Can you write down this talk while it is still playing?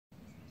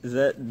Is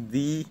that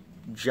the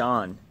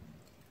John?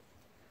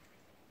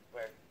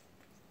 Where?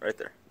 Right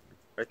there.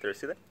 Right there.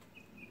 See that?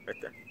 Right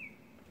there.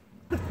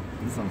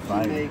 He's on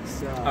fire.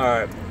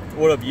 Alright.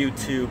 What up,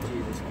 YouTube?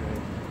 Jesus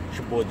Christ. It's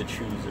your boy, the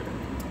Chooser.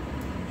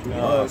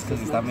 Because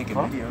he's not making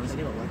I videos.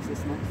 get a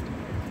Lexus next.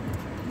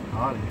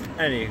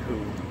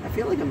 Anywho, I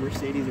feel like a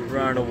Mercedes or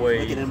run away.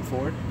 like an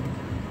M4.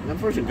 An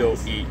M4 should go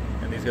nice. eat.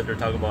 And these guys are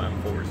talking about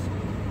M4s.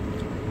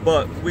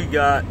 But we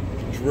got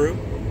Drew,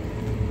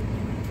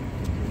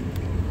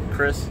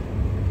 Chris,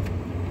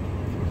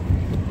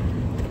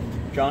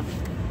 John,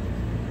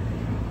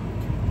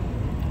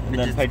 and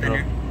then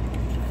Pedro.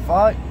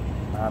 Fuck.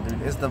 Nah,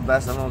 dude, it's the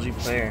best MLG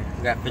player.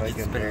 We got fidget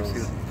Like, spinner girls.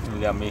 too.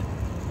 You got me.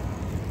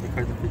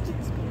 Record the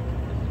fidget spinner.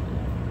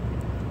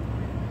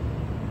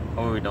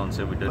 Oh, we don't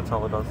say we did. That's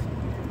all it does.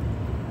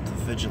 The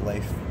fidget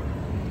life.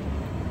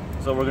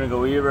 So we're gonna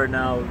go eat right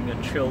now. We're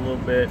gonna chill a little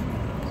bit.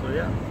 So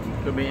yeah, it's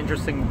gonna be an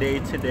interesting day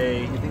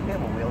today. You think they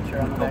have a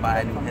wheelchair on the Go back buy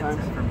a of new that sometimes?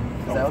 headset for me.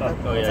 Is that what that,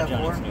 Oh, what's yeah, that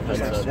John's for? new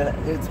headset.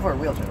 It's for a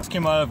wheelchair. Just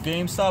came out of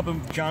GameStop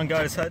and John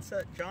got his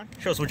headset. John,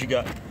 show us what you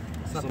got.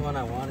 It's not the one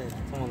I wanted.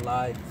 Someone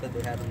lied, said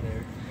they had them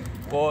there.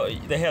 Well,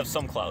 they have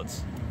some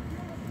clouds.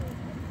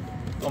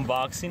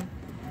 Unboxing.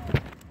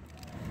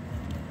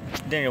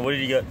 Daniel, what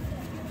did you get?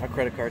 My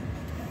credit card.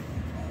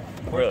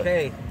 Really?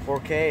 Okay.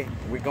 4K.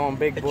 We going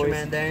big, Hit boys. your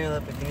man Daniel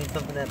up if you need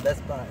something at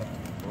Best Buy.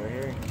 We're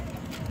here.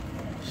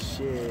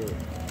 Shit.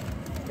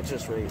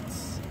 Interest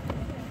rates.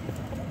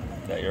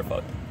 Yeah, you're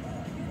fucked.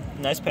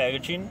 Nice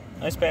packaging.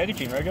 Nice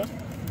packaging, right, John?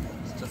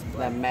 It's just That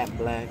black. matte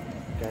black.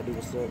 Gotta do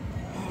what's up.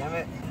 Damn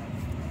it.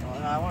 Oh,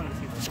 no, I wanted to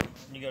see this.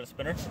 You got a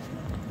spinner?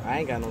 I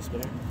ain't got no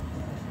spinner.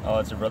 Oh,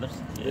 it's your brother's?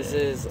 This Yeah.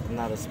 is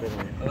not a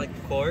spinner. I like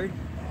the cord.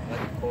 I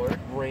like the cord.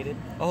 Rated.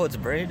 Oh, it's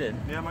braided.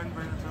 Yeah, mine's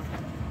braided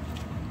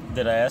too.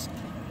 Did I ask?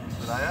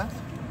 Did I ask?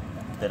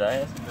 Did I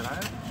ask? Did I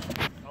ask?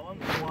 I'll end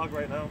the vlog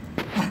right now.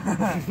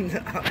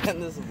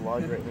 And this is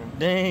vlog right now.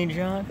 Dang,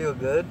 John. Feel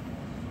good?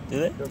 Do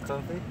they? Feel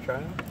comfy? Try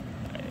them?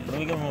 Let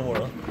me give him a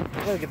whirl.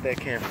 Look at that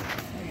camera.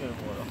 Let me give him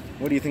a whirl.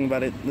 What do you think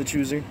about it, the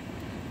chooser?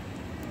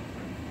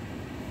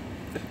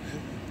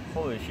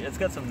 Holy shit, it's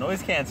got some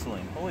noise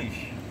canceling. Holy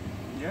shit.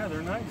 Yeah,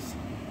 they're nice.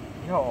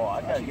 Yo,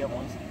 I gotta get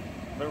one.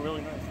 They're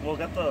really nice. We'll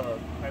get the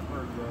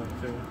Hyper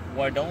too.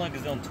 What I don't like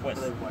is they don't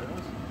twist. Are they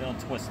wireless? They don't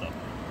twist up.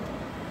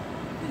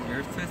 Is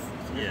yours twist?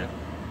 Yeah.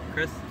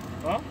 Chris?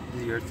 Huh?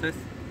 Is yours twist?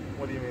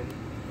 What do you mean?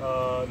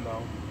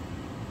 No.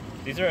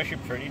 These are actually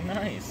pretty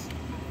nice.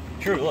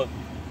 True, look.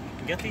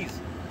 Get these.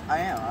 I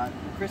am.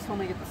 Chris told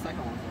me to get the second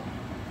one.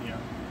 Yeah.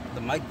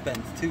 The mic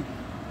bends too.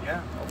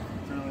 Yeah.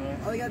 It's really nice.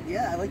 Oh,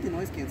 yeah, I like the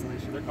noise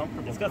cancellation. They're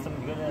comfortable. It's got some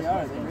good They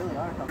ass are. They really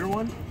are. Your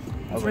one?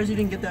 I'm Okay. surprised you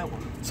didn't get that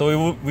one.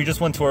 So we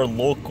just went to our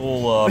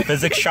local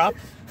physics shop.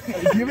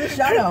 Give it a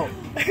shout out.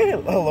 A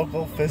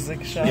local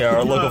physics shop. Yeah,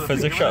 our local Give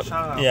physics it a shop.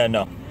 shout out. Yeah,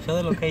 no. Show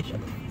the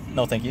location.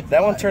 No, thank you.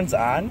 That one turns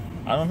on?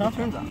 I don't know. It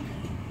turns on.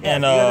 Yeah,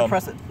 And you gotta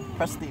press it.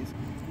 Press these.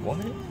 What?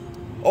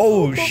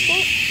 Oh,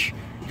 shh.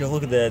 Yo,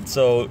 look at that.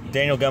 So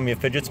Daniel got me a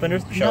fidget spinner.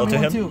 Shout out to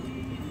him. Too.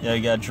 Yeah,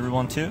 you got Drew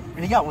one too. And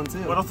he got one too.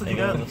 What else did you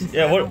Yeah, get?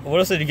 yeah, what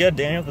else did you get,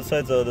 Daniel,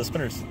 besides the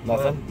spinners?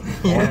 Nothing.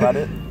 Don't worry about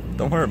it.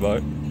 Don't worry about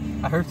it.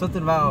 I heard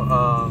something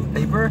about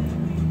paper.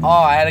 Oh,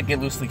 I had to get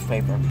loose leaf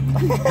paper.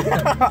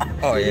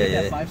 Oh, You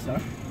get that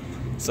 5-star.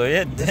 So,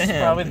 yeah, This is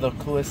damn. probably the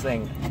coolest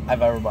thing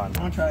I've ever bought.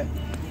 I want to try it.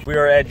 We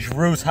are at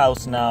Drew's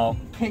house now.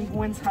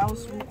 Penguin's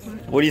house. Real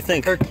quick. What do you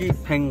think? Turkey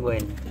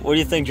penguin. What do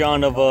you think,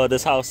 John, of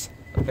this house?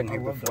 I've been here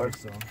before.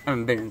 I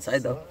haven't been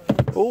inside though.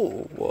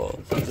 Oh, well,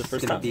 this is the It's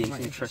first gonna time. be an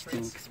interesting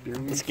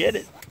experience. Let's get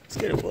it. Let's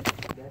get it, boy. That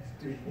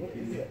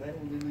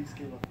literally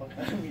scared the fuck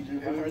out of me,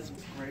 dude. I heard some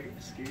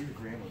scare your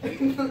grandma. What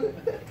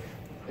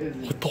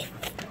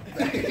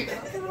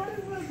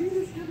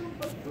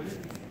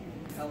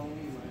the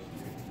Halloween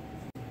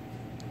last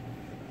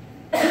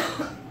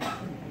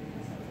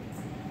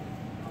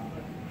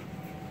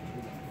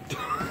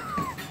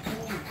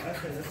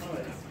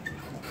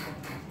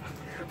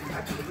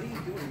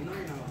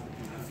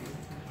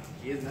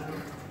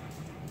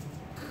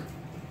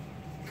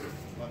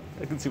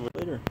I can see what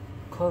later.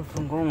 Club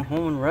from going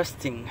home and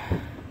resting.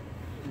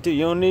 Dude,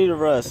 you don't need a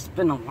It's rest.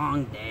 been a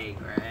long day,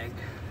 Greg.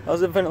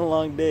 How's it been a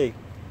long day?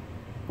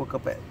 Woke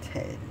up at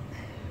 10.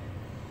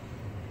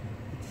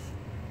 It's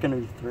gonna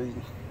be 3.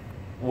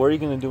 What are you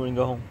going to do when you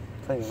go home?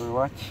 Play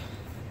Overwatch.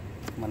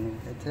 My new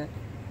headset.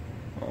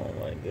 Oh,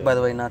 my God. By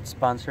the way, not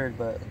sponsored,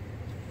 but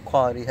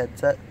quality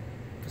headset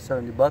for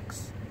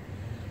 $70.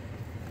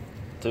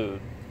 Dude,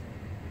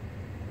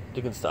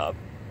 you can stop.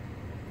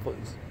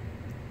 Please.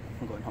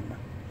 I'm going home now.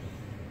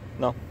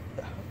 No?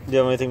 Do you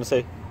have anything to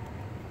say?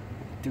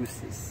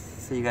 Deuces.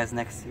 See you guys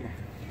next year.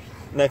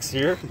 Next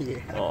year? Yeah.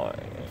 Oh,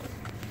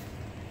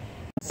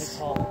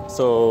 yeah.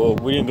 So,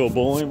 we didn't go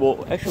bowling?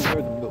 Well, actually,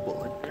 we're going to go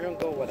bowling. We're gonna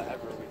go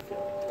whatever we feel.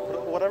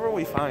 Whatever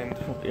we find.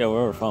 Yeah,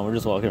 we're fine. We're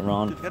just walking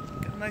around. Dude,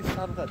 get a nice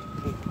shot of that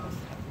paint.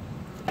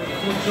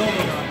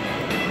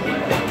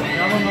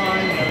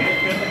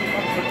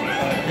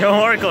 Yo,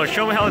 Oracle,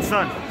 show me how it's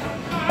done.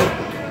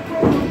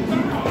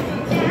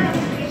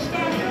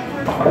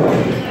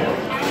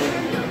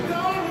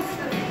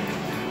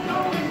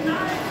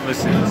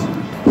 Listen.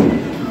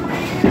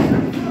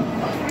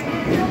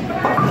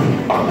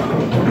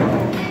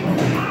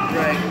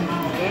 Right.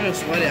 I'm gonna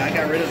sweat it. I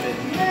got rid of it.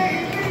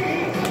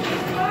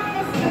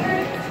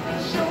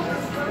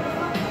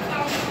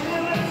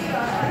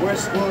 We're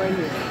scoring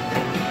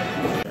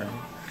here.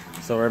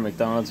 So we're at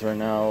McDonald's right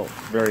now,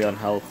 very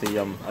unhealthy.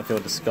 I feel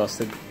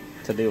disgusted.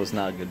 Today was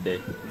not a good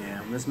day.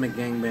 Yeah, this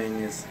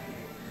McGangbang is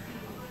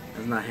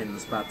not hitting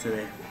the spot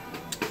today.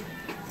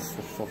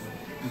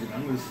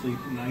 I'm gonna sleep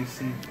nice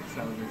and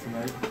soundly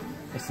tonight.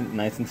 It's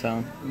nice and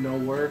sound. No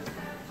work.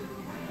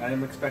 I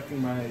am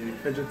expecting my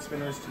fidget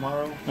spinners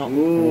tomorrow. No.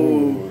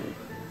 Ooh.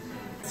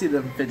 See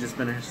the fidget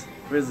spinners.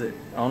 Where is it?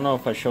 I don't know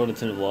if I showed it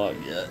to the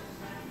vlog yet.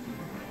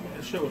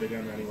 I'll show it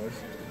again anyways.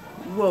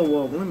 Whoa,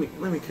 whoa.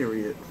 Let me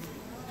carry it.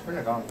 Turn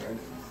it on, Greg.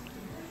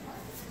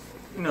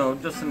 You know,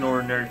 just an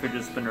ordinary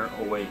fidget spinner.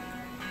 Oh wait.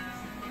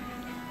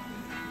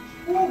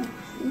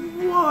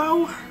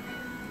 Whoa.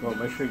 Well,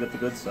 make sure you get the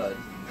good side.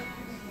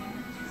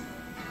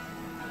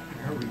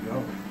 There we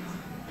go.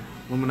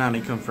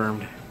 Illuminati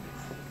confirmed.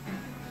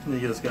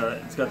 And you just got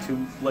it's got 2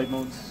 light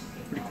modes.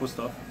 Pretty cool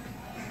stuff.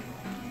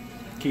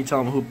 Can you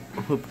tell them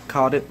who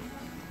caught it?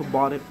 Who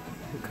bought it?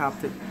 Who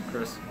copped it?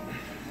 Chris.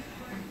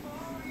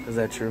 Is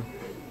that true?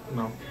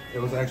 No. It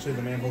was actually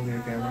the man holding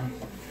the camera.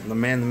 The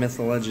man, the myth,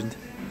 the legend.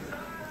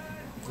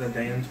 It's the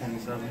Dan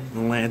 27.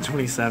 The Land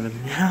 27.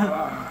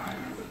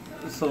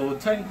 So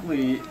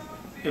technically,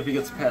 if he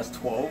gets past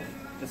 12,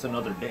 it's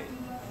another day.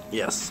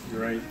 Yes.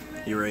 You're right.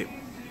 You're right.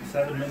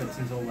 7 minutes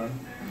until then.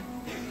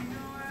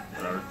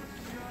 Whatever.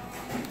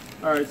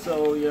 Alright,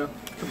 so yeah,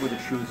 with the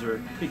shoes are a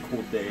pretty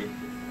cool day.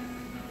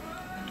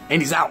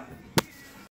 And he's out.